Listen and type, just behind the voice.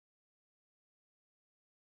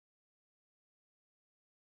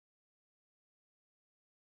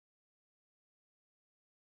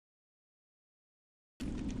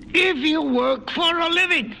If you work for a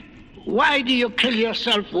living, why do you kill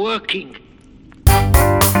yourself working?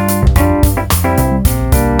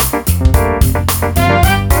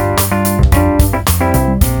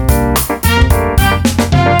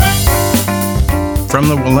 From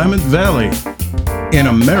the Willamette Valley in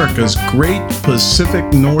America's great Pacific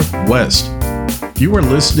Northwest, you are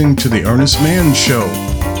listening to the Earnest Man Show.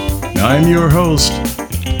 I'm your host,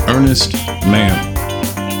 Earnest Man.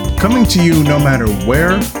 Coming to you no matter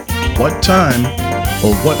where, what time,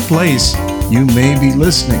 or what place you may be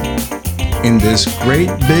listening in this great,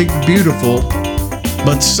 big, beautiful,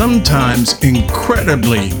 but sometimes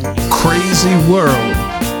incredibly crazy world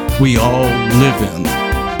we all live in.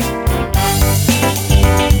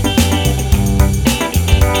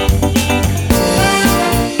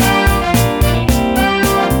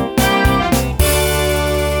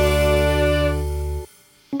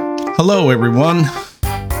 Hello, everyone.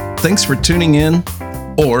 Thanks for tuning in,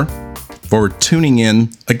 or for tuning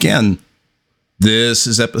in again. This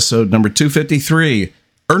is episode number 253,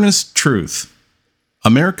 Earnest Truth,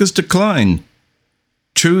 America's Decline,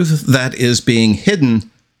 Truth that is being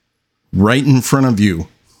hidden right in front of you.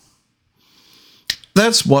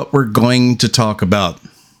 That's what we're going to talk about.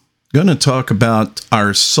 Going to talk about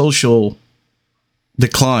our social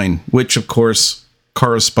decline, which of course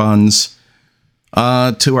corresponds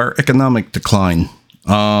to our economic decline,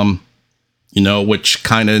 which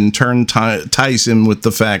kind of in turn ties in with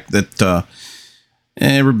the fact that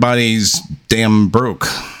everybody's damn broke.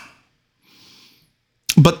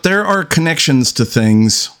 But there are connections to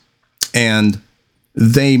things, and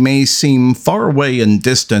they may seem far away and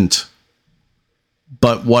distant.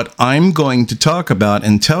 But what I'm going to talk about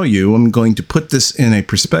and tell you, I'm going to put this in a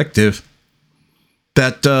perspective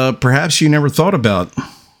that perhaps you never thought about.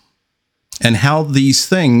 And how these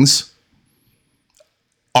things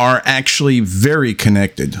are actually very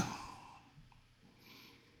connected.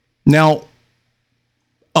 Now,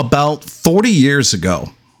 about 40 years ago,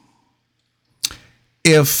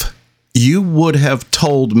 if you would have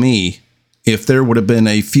told me, if there would have been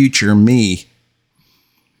a future me,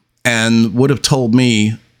 and would have told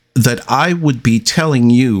me that I would be telling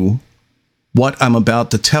you what I'm about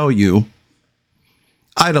to tell you,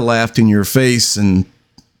 I'd have laughed in your face and,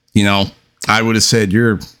 I would have said,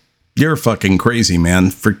 you're fucking crazy, man,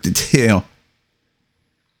 for detail.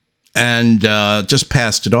 And just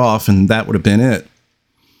passed it off, and that would have been it.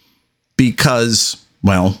 Because,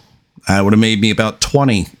 well, I would have made me about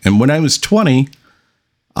 20. And when I was 20,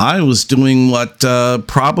 I was doing what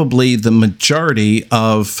probably the majority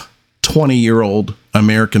of 20-year-old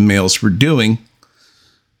American males were doing.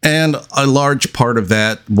 And a large part of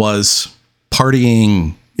that was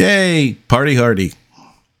partying. Yay, party hardy.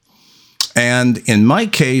 And in my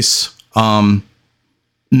case,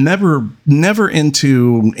 never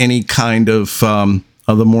into any kind of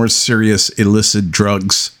the more serious illicit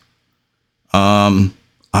drugs. I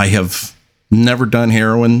have never done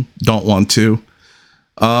heroin, don't want to.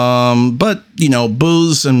 But,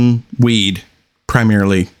 booze and weed,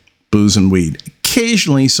 primarily booze and weed.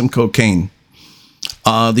 Occasionally some cocaine.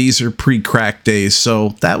 These are pre-crack days,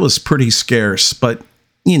 so that was pretty scarce, but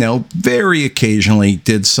very occasionally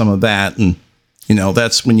did some of that. And,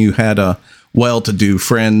 that's when you had a well-to-do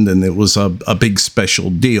friend and it was a big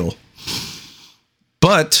special deal.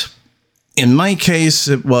 But in my case,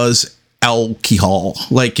 it was alcohol,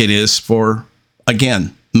 like it is for,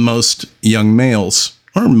 again, most young males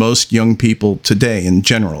or most young people today in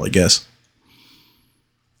general, I guess.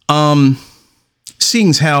 Seeing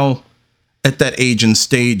as how at that age and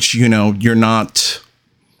stage, you're not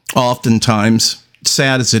oftentimes,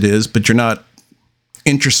 sad as it is, but you're not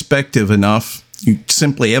introspective enough. You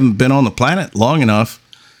simply haven't been on the planet long enough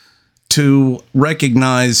to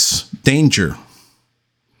recognize danger.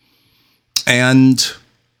 And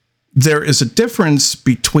there is a difference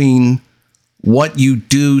between what you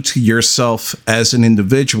do to yourself as an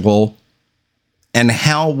individual and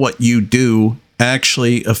how what you do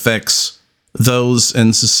actually affects those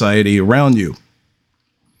in society around you.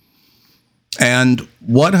 And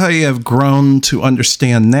what I have grown to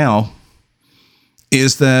understand now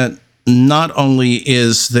is that not only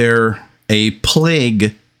is there a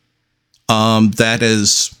plague that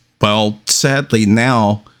is, well, sadly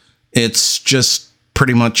now, it's just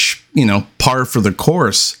pretty much, par for the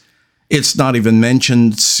course. It's not even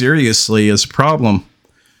mentioned seriously as a problem,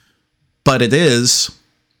 but it is.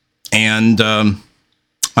 And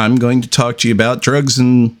I'm going to talk to you about drugs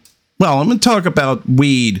and, well, I'm going to talk about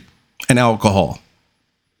weed and alcohol.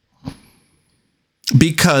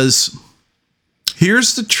 Because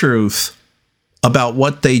here's the truth about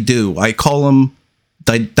what they do. I call them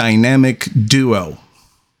the dynamic duo.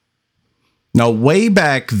 Now, way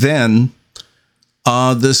back then,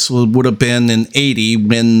 this would have been in 80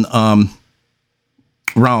 when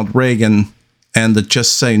Ronald Reagan and the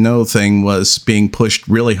Just Say No thing was being pushed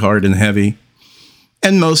really hard and heavy.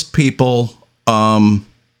 And most people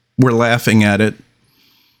were laughing at it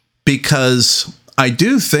because I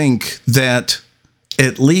do think that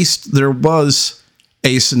at least there was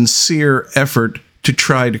a sincere effort to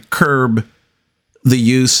try to curb the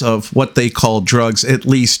use of what they call drugs, at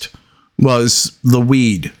least was the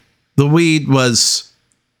weed. The weed was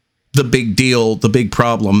the big deal, the big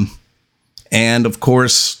problem. And of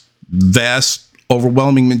course, vast,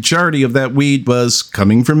 overwhelming majority of that weed was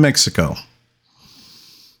coming from Mexico.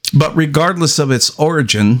 But regardless of its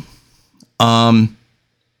origin, the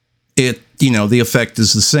effect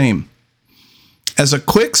is the same. As a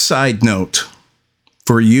quick side note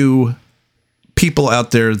for you people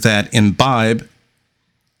out there that imbibe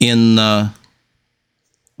in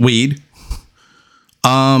weed,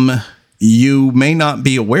 you may not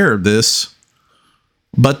be aware of this,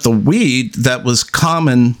 but the weed that was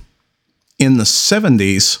common in the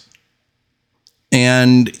 70s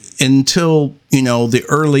and until, the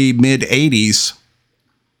early mid 80s,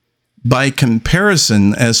 by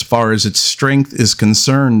comparison, as far as its strength is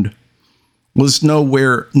concerned, was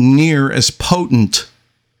nowhere near as potent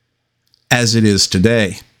as it is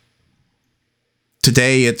today.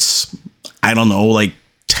 Today, it's, like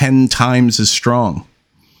 10 times as strong.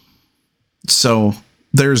 So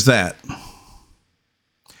there's that.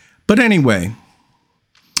 But anyway,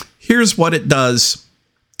 here's what it does,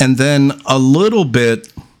 and then a little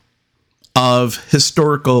bit of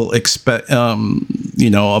historical,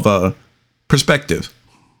 of a perspective.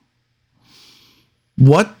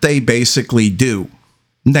 What they basically do.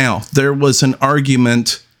 Now, there was an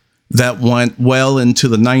argument that went well into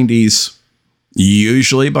the 90s,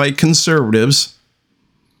 usually by conservatives,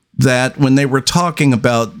 that when they were talking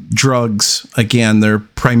about drugs, again, they're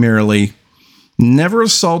primarily never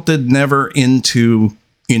assaulted, never into,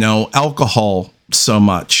 alcohol so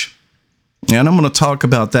much. And I'm going to talk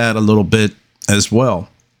about that a little bit as well.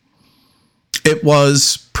 It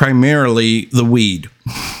was primarily the weed.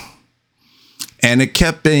 And it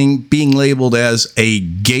kept being labeled as a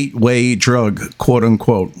gateway drug, quote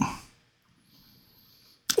unquote.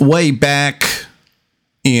 Way back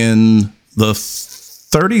in the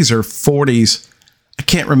 30s or 40s, I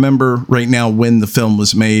can't remember right now when the film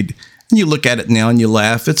was made. And you look at it now and you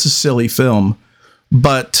laugh. It's a silly film.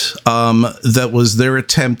 But that was their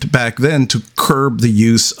attempt back then to curb the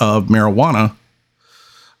use of marijuana.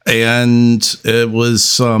 And it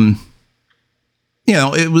was,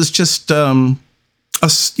 it was just, an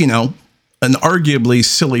arguably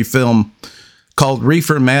silly film called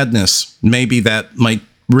Reefer Madness. Maybe that might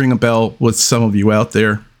ring a bell with some of you out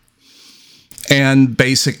there. And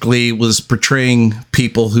basically was portraying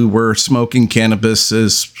people who were smoking cannabis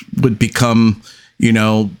as would become,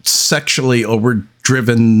 sexually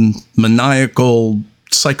overdriven, maniacal,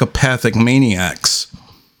 psychopathic maniacs,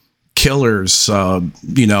 killers, all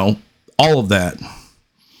of that.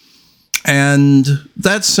 And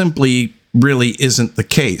that simply really isn't the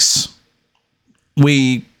case.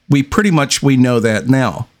 We pretty much know that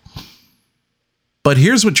now. But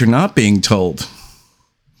here's what you're not being told.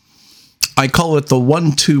 I call it the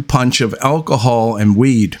 1-2 punch of alcohol and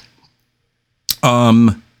weed.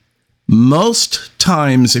 Most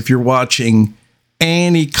times, if you're watching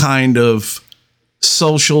any kind of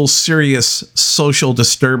serious social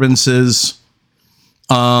disturbances,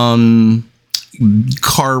 car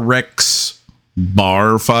wrecks,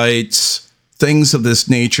 bar fights, things of this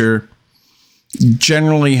nature,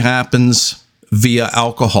 generally happens via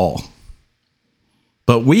alcohol.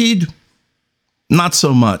 But weed, not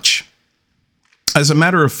so much. As a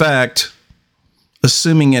matter of fact,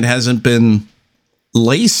 assuming it hasn't been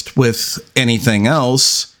laced with anything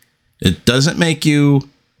else, it doesn't make you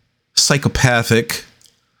psychopathic,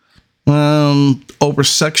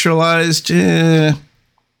 over-sexualized,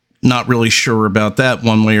 not really sure about that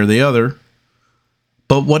one way or the other.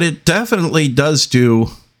 But what it definitely does do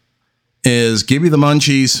is give you the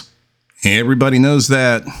munchies. Everybody knows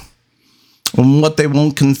that. And what they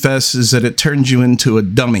won't confess is that it turns you into a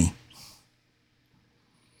dummy.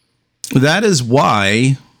 That is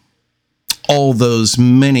why all those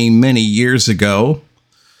many, many years ago,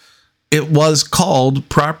 it was called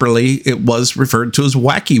properly, it was referred to as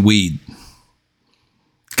wacky weed.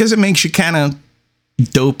 Because it makes you kind of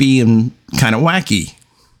dopey and kind of wacky.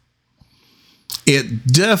 It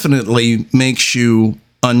definitely makes you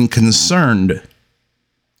unconcerned.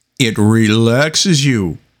 It relaxes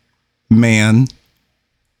you, man.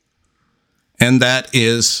 And that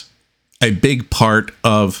is a big part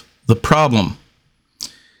of the problem.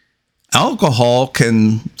 Alcohol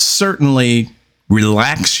can certainly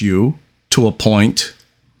relax you to a point,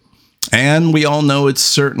 and we all know it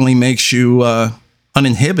certainly makes you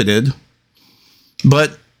uninhibited.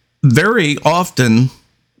 But very often,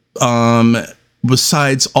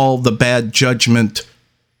 besides all the bad judgment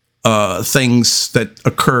things that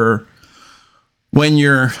occur when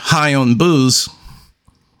you're high on booze,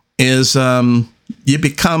 is you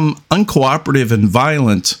become uncooperative and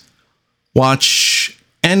violent. Watch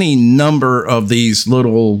any number of these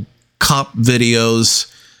little cop videos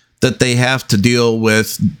that they have to deal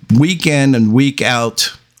with week in and week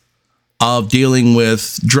out of dealing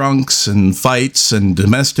with drunks and fights and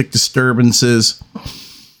domestic disturbances.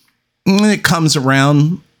 And it comes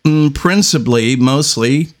around principally,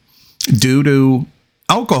 mostly, due to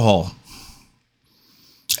alcohol.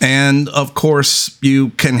 And of course,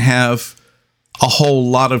 you can have a whole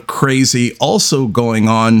lot of crazy also going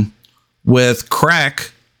on with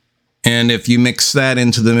crack. And if you mix that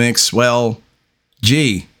into the mix, well,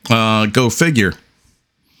 gee, go figure.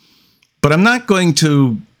 But I'm not going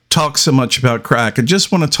to talk so much about crack. I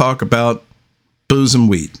just want to talk about booze and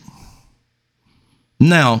weed.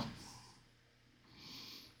 Now,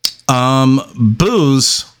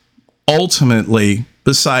 booze, ultimately,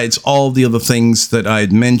 besides all the other things that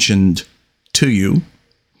I'd mentioned to you,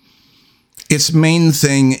 its main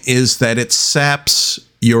thing is that it saps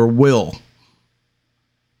your will.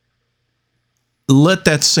 Let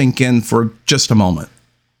that sink in for just a moment.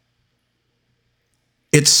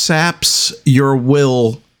 It saps your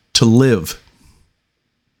will to live.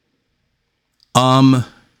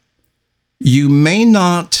 You may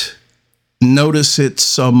not notice it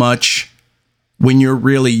so much when you're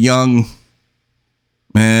really young.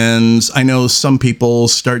 And I know some people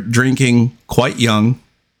start drinking quite young,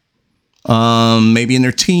 maybe in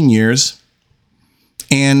their teen years,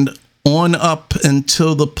 and on up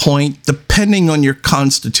until the point, depending on your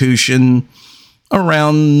constitution,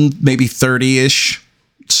 around maybe 30-ish,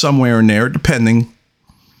 somewhere in there, depending.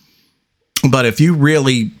 But if you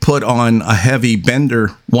really put on a heavy bender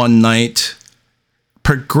one night,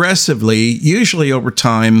 progressively, usually over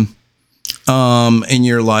time in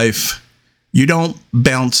your life, you don't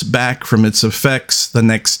bounce back from its effects the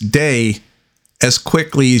next day as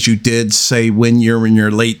quickly as you did, say, when you're in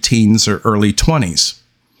your late teens or early 20s.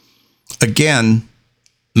 Again,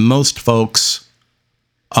 most folks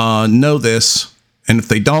know this, and if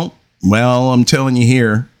they don't, well, I'm telling you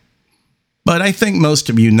here. But I think most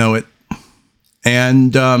of you know it.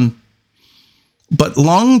 And but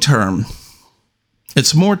long term,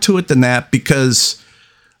 it's more to it than that, because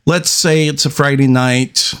let's say it's a Friday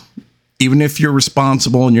night. Even if you're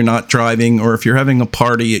responsible and you're not driving, or if you're having a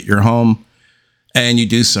party at your home and you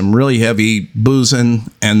do some really heavy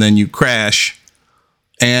boozing and then you crash,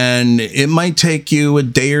 and it might take you a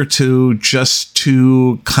day or two just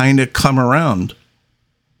to kind of come around.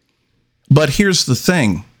 But here's the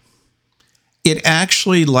thing. It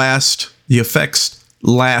actually the effects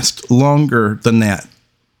last longer than that.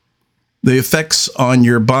 The effects on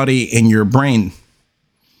your body and your brain.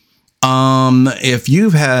 If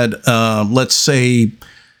you've had, let's say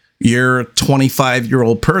you're a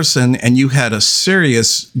 25-year-old person and you had a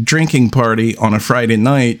serious drinking party on a Friday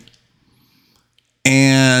night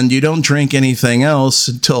and you don't drink anything else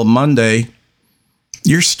until Monday,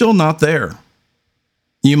 you're still not there.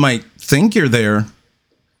 You might think you're there,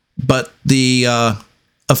 but the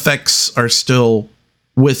effects are still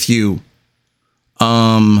with you,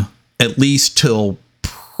 at least till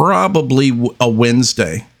probably a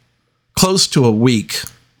Wednesday. Close to a week.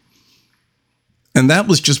 And that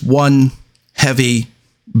was just one heavy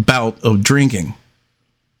bout of drinking.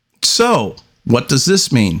 So, what does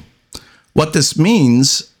this mean? What this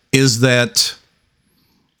means is that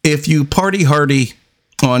if you party hardy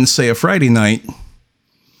on, say, a Friday night,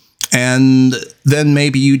 and then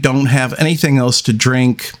maybe you don't have anything else to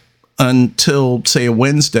drink until, say, a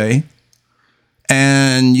Wednesday,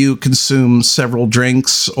 and you consume several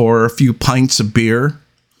drinks or a few pints of beer,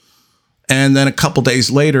 and then a couple days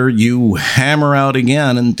later, you hammer out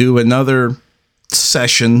again and do another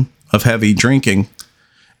session of heavy drinking.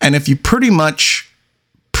 And if you pretty much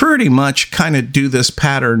kind of do this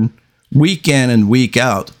pattern week in and week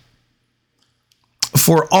out,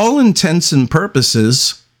 for all intents and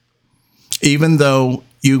purposes, even though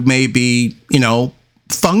you may be,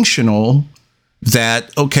 functional,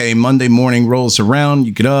 that, okay, Monday morning rolls around,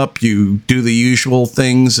 you get up, you do the usual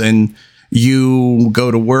things, and you go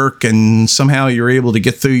to work, and somehow you're able to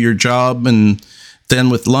get through your job, and then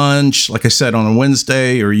with lunch, like I said, on a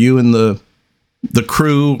Wednesday, or you and the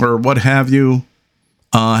crew or what have you,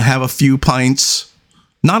 have a few pints,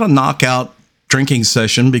 not a knockout drinking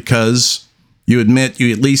session because you admit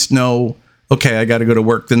you at least know, okay, I got to go to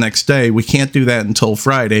work the next day. We can't do that until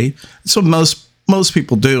Friday. So most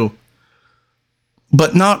people do.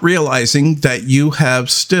 But not realizing that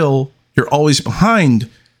you're always behind.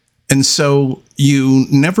 And so you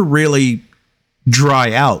never really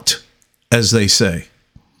dry out, as they say.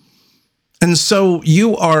 And so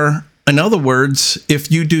you are, in other words, if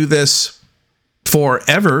you do this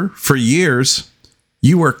forever, for years,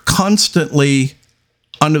 you are constantly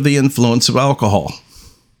under the influence of alcohol.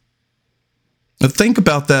 Now think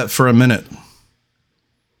about that for a minute.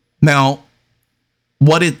 Now,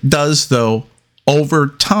 what it does, though, over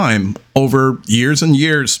time, over years and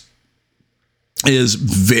years, is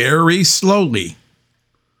very slowly,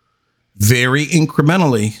 very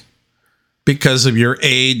incrementally, because of your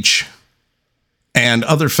age and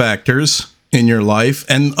other factors in your life.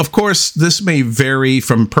 And of course, this may vary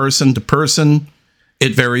from person to person.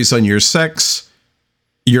 It varies on your sex,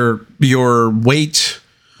 your weight,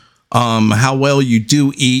 how well you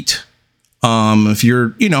do eat, if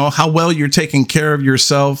you're, how well you're taking care of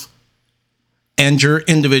yourself, and your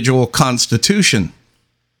individual constitution.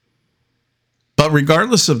 But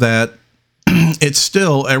regardless of that, it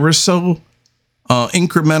still ever so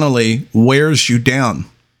incrementally wears you down.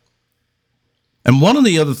 And one of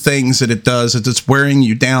the other things that it does is it's wearing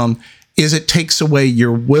you down is it takes away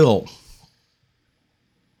your will.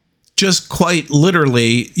 Just quite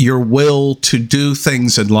literally your will to do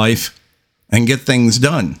things in life and get things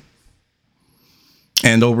done.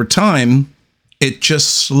 And over time, it just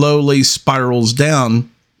slowly spirals down.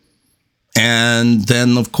 And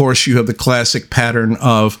then, of course, you have the classic pattern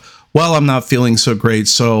of, well, I'm not feeling so great,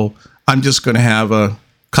 so I'm just going to have a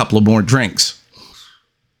couple of more drinks.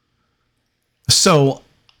 So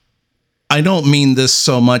I don't mean this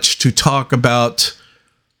so much to talk about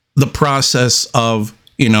the process of,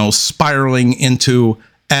 spiraling into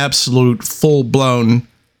absolute full-blown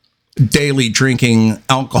daily drinking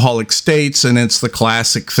alcoholic states. And it's the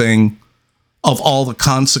classic thing of all the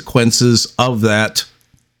consequences of that.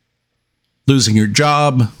 Losing your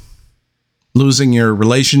job, losing your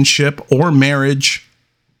relationship or marriage,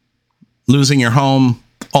 losing your home,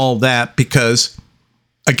 all that, because,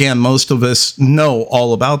 again, most of us know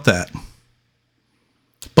all about that.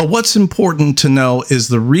 But what's important to know is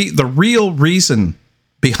the real reason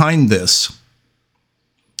behind this.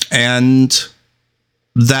 And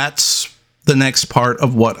that's the next part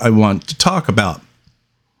of what I want to talk about.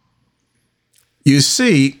 You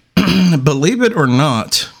see, believe it or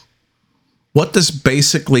not, what this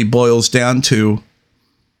basically boils down to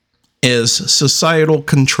is societal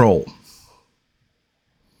control.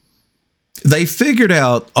 They figured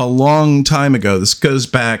out a long time ago, this goes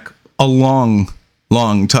back a long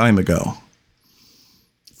time ago.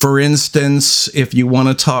 For instance, if you want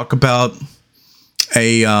to talk about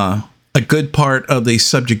a good part of the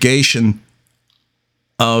subjugation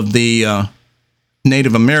of the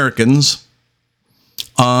Native Americans,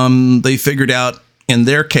 they figured out, in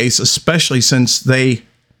their case, especially since they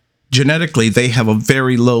have a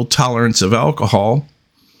very low tolerance of alcohol,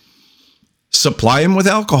 supply them with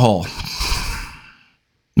alcohol.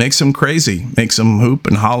 Makes them crazy, makes them hoop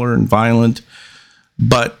and holler and violent.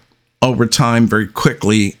 But over time, very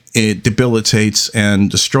quickly, it debilitates and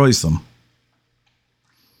destroys them.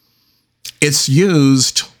 It's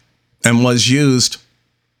used and was used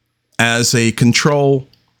as a control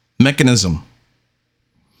mechanism.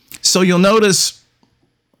 So you'll notice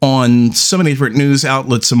on so many different news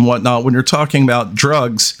outlets and whatnot, when you're talking about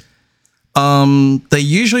drugs, they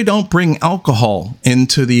usually don't bring alcohol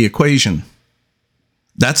into the equation.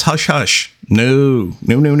 That's hush hush. No.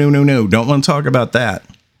 Don't want to talk about that.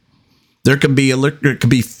 There could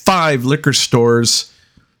be 5 liquor stores,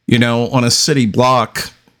 on a city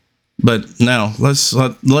block. But no,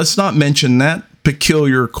 let's not mention that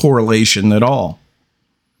peculiar correlation at all.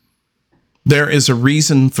 There is a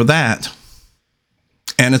reason for that.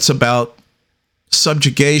 And it's about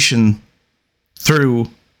subjugation through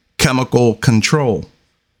chemical control.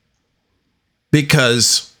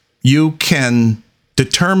 Because you can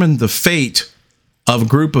determine the fate of a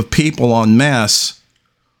group of people en masse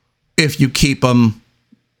if you keep them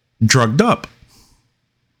drugged up.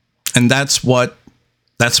 And that's what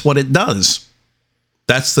it does.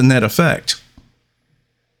 That's the net effect.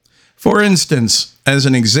 For instance, as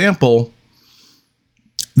an example,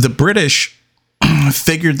 the British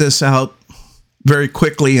figured this out very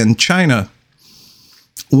quickly in China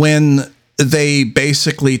when they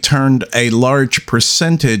basically turned a large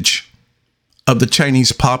percentage of the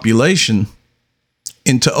Chinese population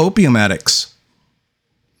into opium addicts.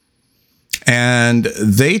 And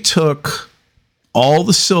they took all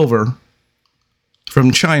the silver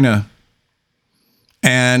from China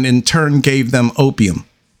and in turn gave them opium.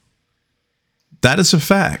 That is a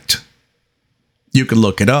fact. You can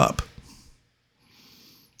look it up.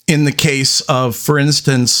 In the case of, for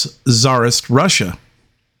instance, Tsarist Russia,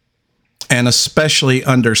 and especially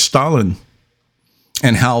under Stalin,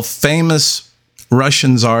 and how famous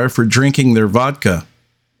Russians are for drinking their vodka,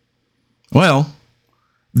 well,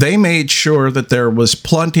 they made sure that there was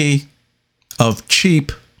plenty of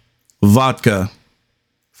cheap vodka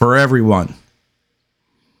for everyone.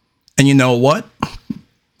 And you know what?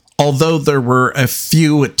 Although there were a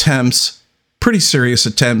few attempts, pretty serious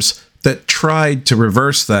attempts, that tried to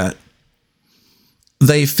reverse that,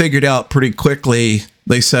 they figured out pretty quickly,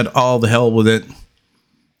 they said, oh, the hell with it.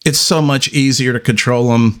 It's so much easier to control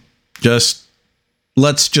them.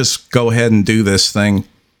 Let's just go ahead and do this thing.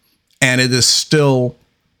 And it is still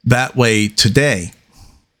that way today.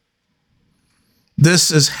 This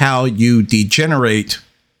is how you degenerate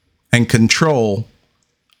and control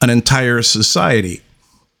an entire society.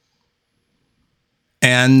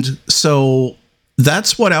 And so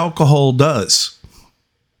that's what alcohol does.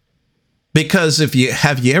 Because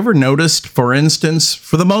have you ever noticed, for instance,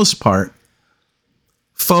 for the most part,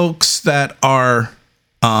 folks that are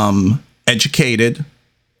educated,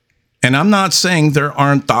 and I'm not saying there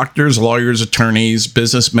aren't doctors, lawyers, attorneys,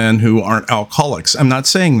 businessmen who aren't alcoholics. I'm not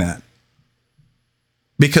saying that.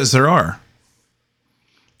 Because there are.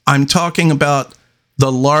 I'm talking about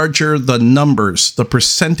the larger the numbers, the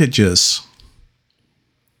percentages.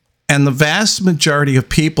 And the vast majority of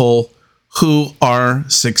people who are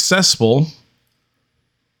successful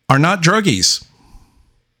are not druggies.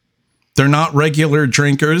 They're not regular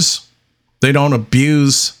drinkers. They don't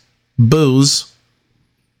abuse booze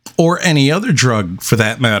or any other drug for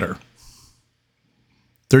that matter.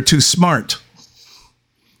 They're too smart.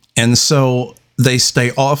 And so they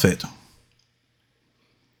stay off it.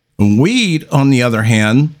 Weed, on the other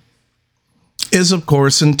hand, is of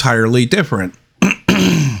course entirely different.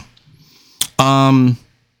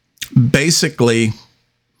 Basically,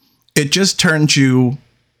 it just turns you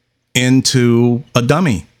into a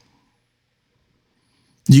dummy.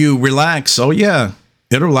 You relax. Oh yeah,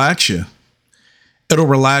 it'll relax you. It'll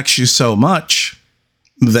relax you so much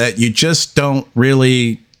that you just don't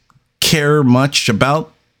really care much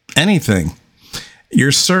about anything.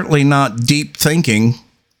 You're certainly not deep thinking,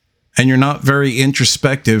 and you're not very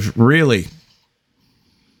introspective, really.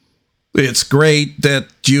 It's great that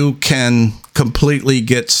you can completely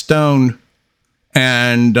get stoned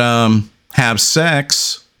and have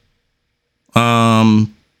sex.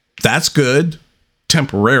 That's good,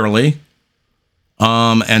 temporarily.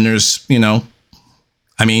 And there's, that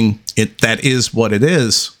is what it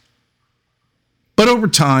is. But over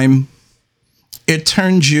time, it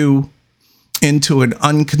turns you into an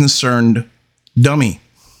unconcerned dummy.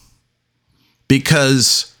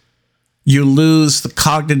 Because you lose the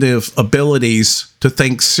cognitive abilities to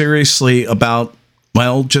think seriously about,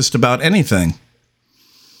 just about anything.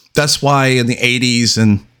 That's why in the 80s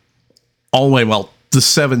and all the way, the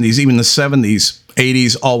 70s, even the 70s,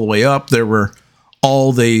 80s, all the way up, there were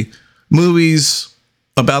all the movies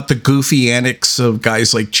about the goofy antics of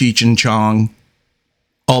guys like Cheech and Chong,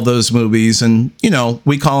 all those movies. And,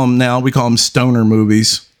 we call them stoner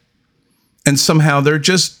movies. And somehow they're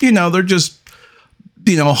just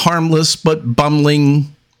harmless but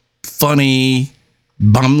bumbling, funny,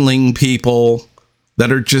 bumbling people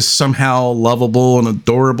that are just somehow lovable and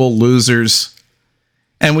adorable losers.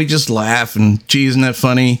 And we just laugh and, gee, isn't that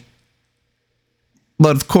funny?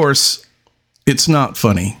 But of course, it's not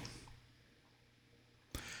funny.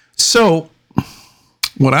 So,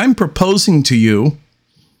 what I'm proposing to you,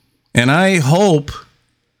 and I hope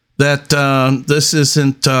that this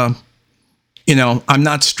isn't... I'm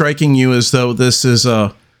not striking you as though this is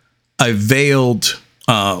a veiled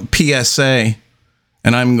PSA,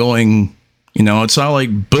 and I'm going, it's not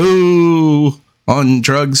like boo on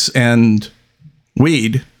drugs and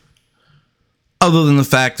weed, other than the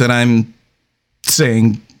fact that I'm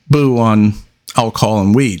saying boo on alcohol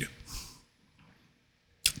and weed.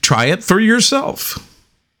 Try it for yourself.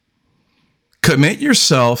 Commit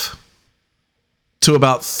yourself to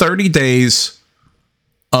about 30 days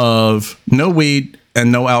of no weed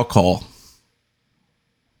and no alcohol.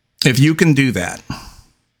 If you can do that,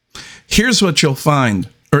 here's what you'll find,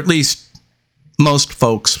 or at least most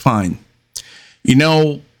folks find.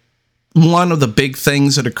 One of the big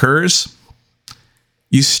things that occurs,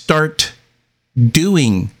 you start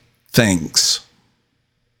doing things.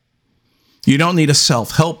 You don't need a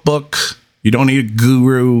self-help book. You don't need a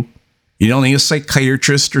guru. You don't need a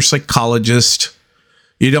psychiatrist or psychologist.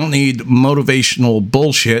 You don't need motivational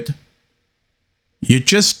bullshit. You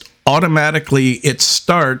just automatically, it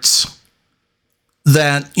starts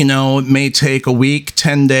that, it may take a week,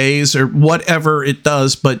 10 days, or whatever it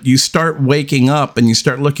does, but you start waking up and you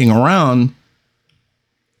start looking around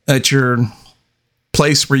at your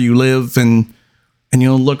place where you live, and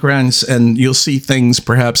you'll look around and you'll see things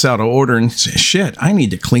perhaps out of order and say, shit, I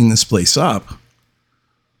need to clean this place up.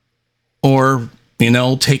 Or,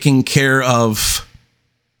 taking care of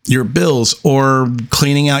your bills or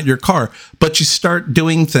cleaning out your car. But you start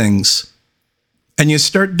doing things. And you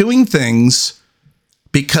start doing things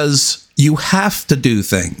because you have to do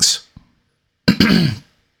things.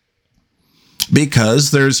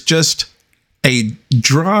 Because there's just a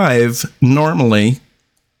drive normally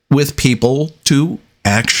with people to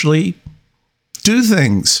actually do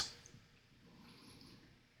things.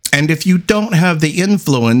 And if you don't have the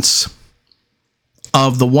influence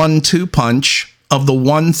of the 1-2 punch of the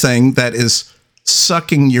one thing that is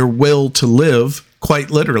sucking your will to live,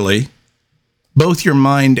 quite literally, both your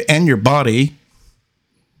mind and your body,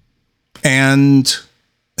 and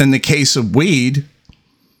in the case of weed,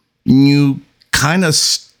 you kind of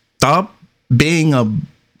stop being a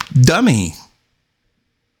dummy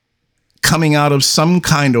coming out of some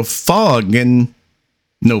kind of fog, and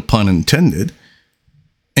no pun intended.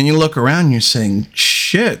 And you look around and you're saying,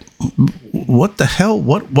 shit, what the hell?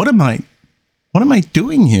 What am I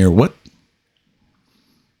doing here?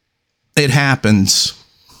 It happens.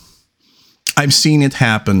 I've seen it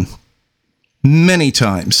happen many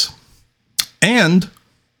times. And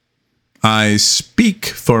I speak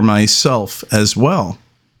for myself as well.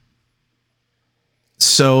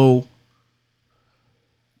 So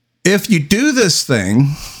if you do this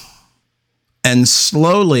thing and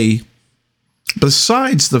slowly,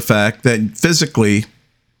 besides the fact that physically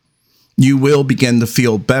you will begin to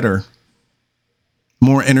feel better,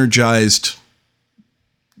 more energized,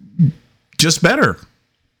 just better.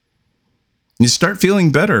 You start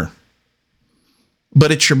feeling better.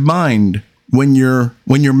 But it's your mind. When your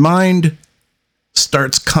mind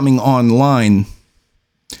starts coming online,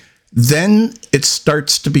 then it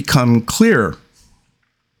starts to become clear.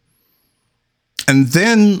 And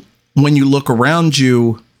then when you look around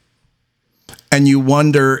you and you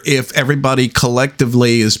wonder if everybody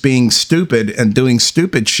collectively is being stupid and doing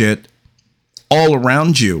stupid shit all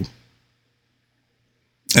around you,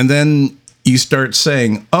 and then you start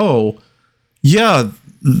saying, oh, yeah,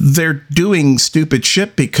 they're doing stupid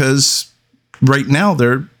shit because right now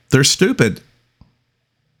they're stupid.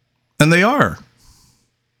 And they are.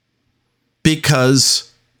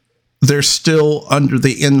 Because they're still under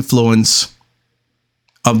the influence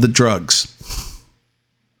of the drugs.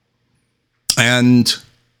 And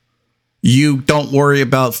you don't worry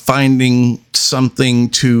about finding something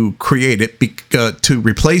to create it, to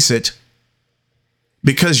replace it,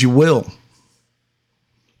 because you will.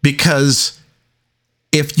 Because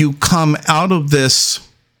if you come out of this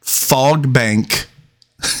fog bank,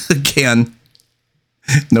 again,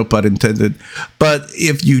 no pun intended, but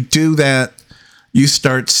if you do that, you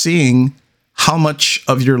start seeing how much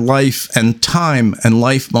of your life and time and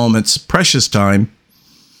life moments, precious time,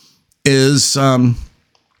 is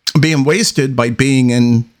being wasted by being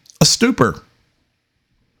in a stupor.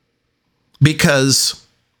 Because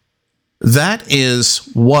that is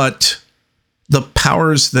what the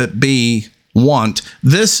powers that be want.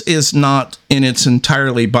 This is not in its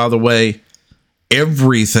entirely, by the way,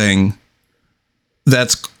 everything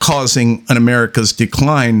that's causing an America's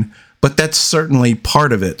decline, but that's certainly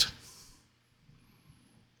part of it.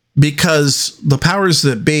 Because the powers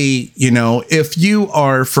that be, if you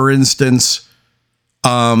are, for instance,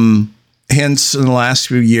 hence in the last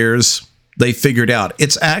few years, they figured out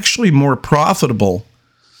it's actually more profitable.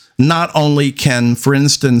 Not only can, for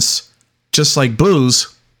instance, just like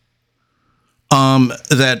booze,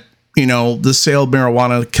 that, the sale of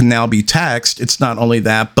marijuana can now be taxed. It's not only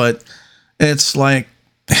that, but it's like,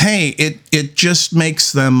 hey, it just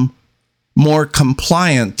makes them more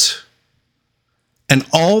compliant. And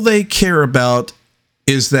all they care about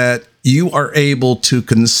is that you are able to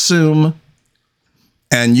consume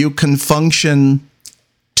and you can function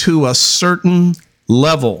to a certain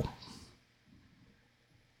level.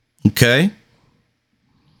 Okay?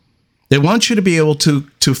 They want you to be able to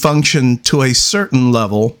function to a certain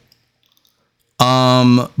level,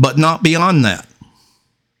 but not beyond that.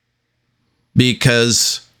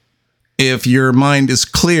 Because if your mind is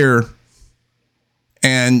clear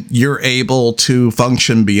and you're able to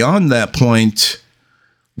function beyond that point,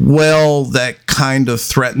 well, that kind of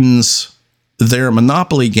threatens their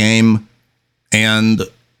monopoly game. And,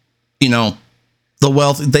 the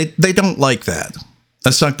wealth, they don't like that.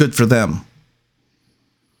 That's not good for them.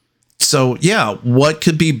 So, yeah, what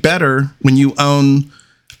could be better when you own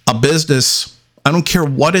a business? I don't care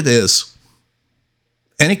what it is.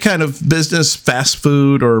 Any kind of business, fast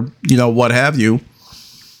food, or, what have you.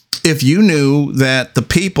 If you knew that the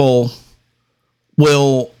people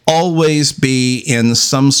will always be in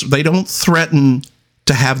they don't threaten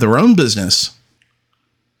to have their own business,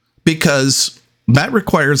 because that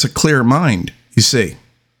requires a clear mind, you see.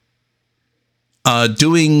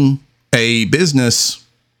 Doing a business,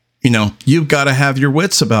 you've got to have your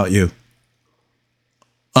wits about you.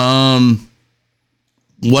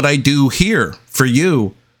 What I do here for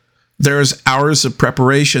you, there's hours of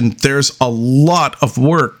preparation. There's a lot of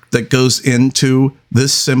work that goes into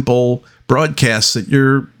this simple broadcast that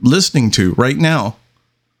you're listening to right now.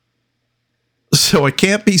 So I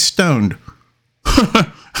can't be stoned.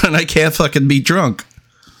 And I can't fucking be drunk.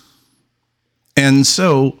 And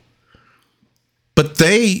so, but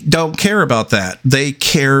they don't care about that. They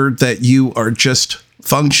care that you are just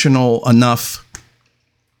functional enough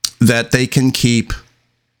that they can keep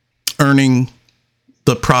earning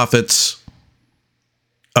the profits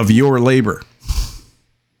of your labor.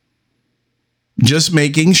 Just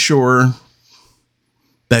making sure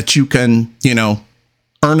that you can,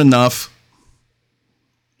 earn enough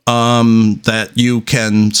that you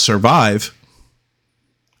can survive.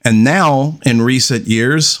 And now, in recent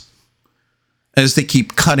years, as they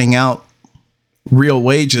keep cutting out real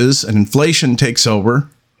wages and inflation takes over,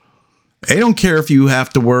 they don't care if you have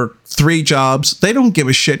to work 3 jobs. They don't give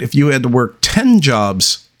a shit if you had to work 10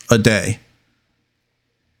 jobs a day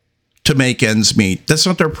to make ends meet. That's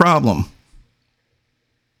not their problem.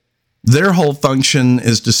 Their whole function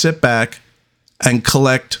is to sit back and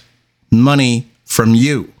collect money from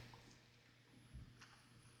you.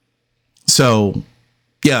 So,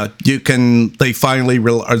 yeah, they finally,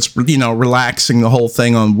 relaxing the whole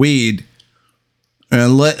thing on weed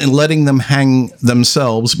and letting them hang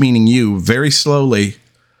themselves, meaning you, very slowly.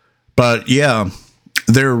 But yeah,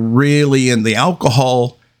 they're really in the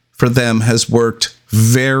alcohol for them has worked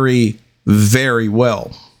very, very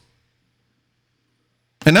well.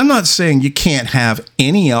 And I'm not saying you can't have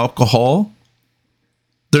any alcohol.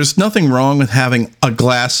 There's nothing wrong with having a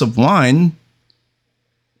glass of wine,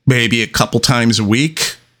 maybe a couple times a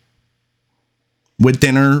week with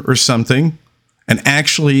dinner or something, and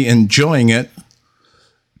actually enjoying it.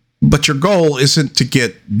 But your goal isn't to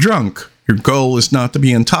get drunk. Your goal is not to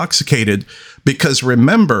be intoxicated, because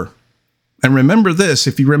remember this,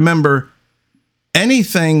 if you remember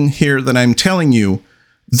anything here that I'm telling you,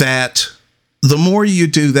 that the more you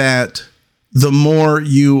do that, the more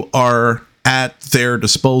you are at their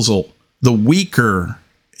disposal, the weaker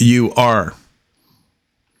you are.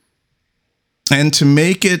 And to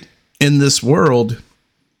make it in this world,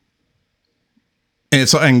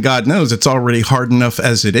 and God knows it's already hard enough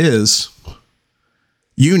as it is,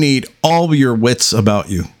 you need all your wits about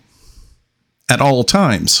you at all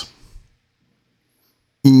times.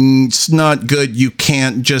 It's not good. You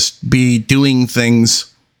can't just be doing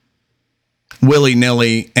things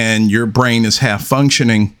willy-nilly and your brain is half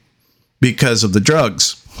functioning because of the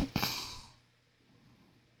drugs.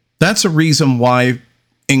 That's a reason why,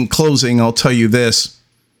 in closing, I'll tell you this.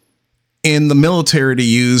 In the military, to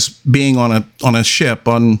use being on a ship,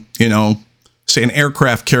 on, say an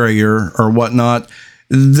aircraft carrier or whatnot,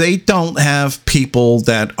 they don't have people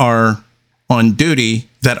that are on duty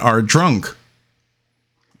that are drunk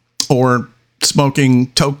or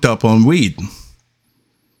smoking toked up on weed.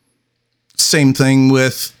 Same thing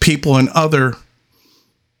with people in other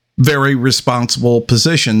very responsible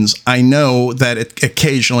positions. I know that it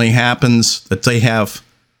occasionally happens that they have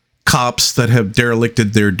cops that have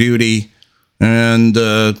derelicted their duty, and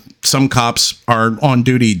some cops are on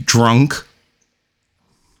duty drunk,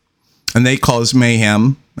 and they cause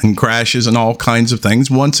mayhem and crashes and all kinds of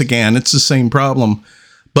things. Once again, it's the same problem.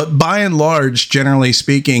 But by and large, generally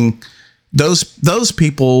speaking, those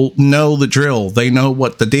people know the drill. They know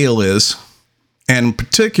what the deal is. And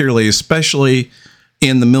particularly, especially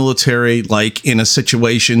in the military, like in a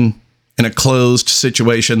situation, in a closed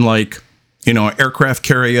situation like, an aircraft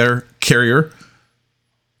carrier,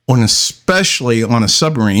 or especially on a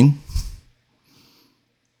submarine,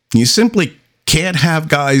 you simply can't have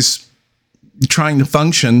guys trying to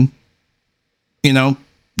function,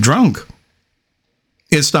 drunk.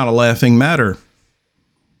 It's not a laughing matter.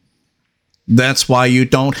 That's why you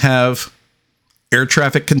don't have air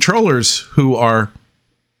traffic controllers who are,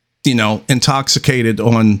 intoxicated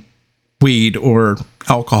on weed or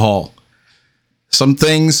alcohol. Some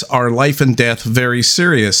things are life and death, very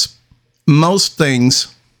serious. Most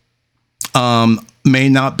things may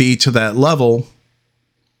not be to that level,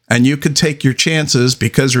 And you could take your chances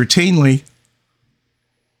because routinely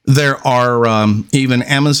there are even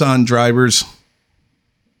Amazon drivers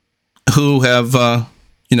who have,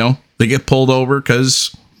 they get pulled over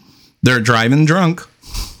because they're driving drunk.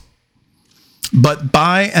 But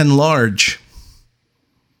by and large,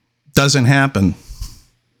 doesn't happen.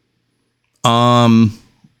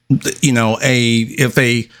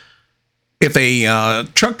 If a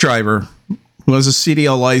truck driver who has a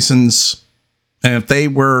CDL license, and if they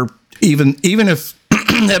were even if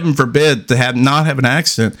heaven forbid to not have an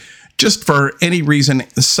accident, just for any reason,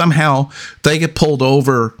 somehow they get pulled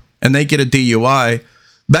over and they get a DUI,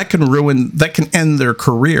 that can end their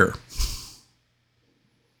career.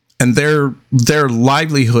 And their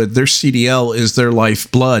livelihood, their CDL is their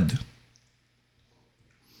lifeblood.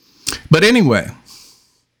 But anyway,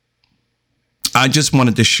 I just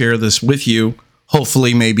wanted to share this with you.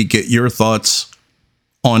 Hopefully, maybe get your thoughts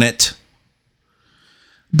on it.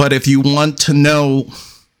 But if you want to know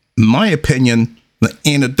my opinion,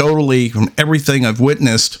 anecdotally, from everything I've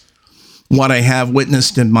witnessed, what I have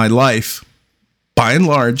witnessed in my life, by and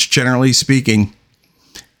large, generally speaking,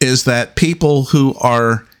 is that people who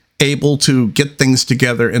are able to get things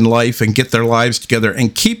together in life and get their lives together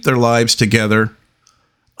and keep their lives together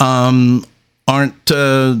aren't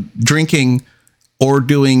drinking or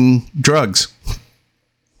doing drugs.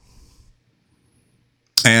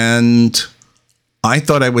 And I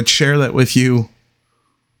thought I would share that with you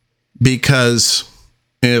because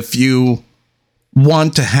if you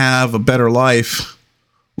want to have a better life,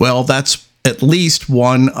 well, that's at least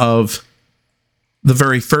one of the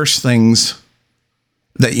very first things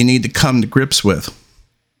that you need to come to grips with.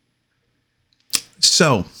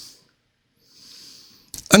 So,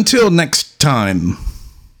 until next time,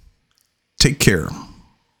 take care.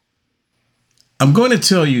 I'm going to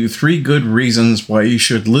tell you 3 good reasons why you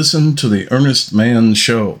should listen to the Earnest Man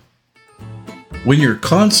Show. When you're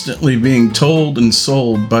constantly being told and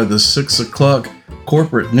sold by the 6 o'clock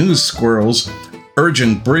corporate news squirrels,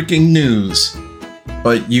 urgent breaking news,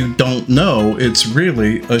 but you don't know it's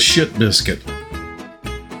really a shit biscuit.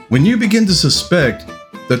 When you begin to suspect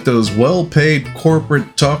that those well-paid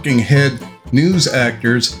corporate talking head news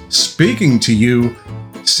actors speaking to you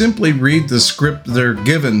simply read the script they're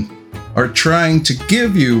given, are trying to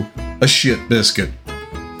give you a shit biscuit.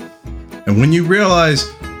 And when you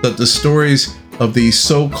realize that the stories of these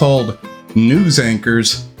so-called news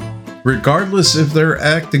anchors, regardless if they're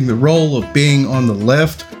acting the role of being on the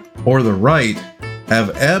left or the right,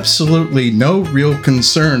 have absolutely no real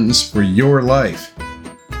concerns for your life,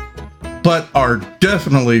 but are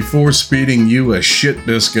definitely force-feeding you a shit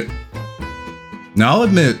biscuit. Now I'll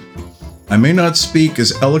admit, I may not speak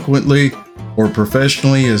as eloquently or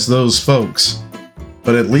professionally as those folks,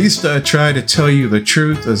 but at least I try to tell you the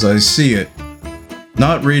truth as I see it,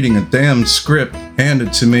 not reading a damn script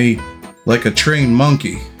handed to me like a trained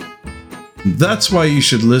monkey. That's why you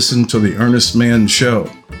should listen to the Earnest Man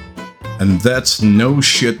Show, and that's no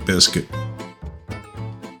shit biscuit.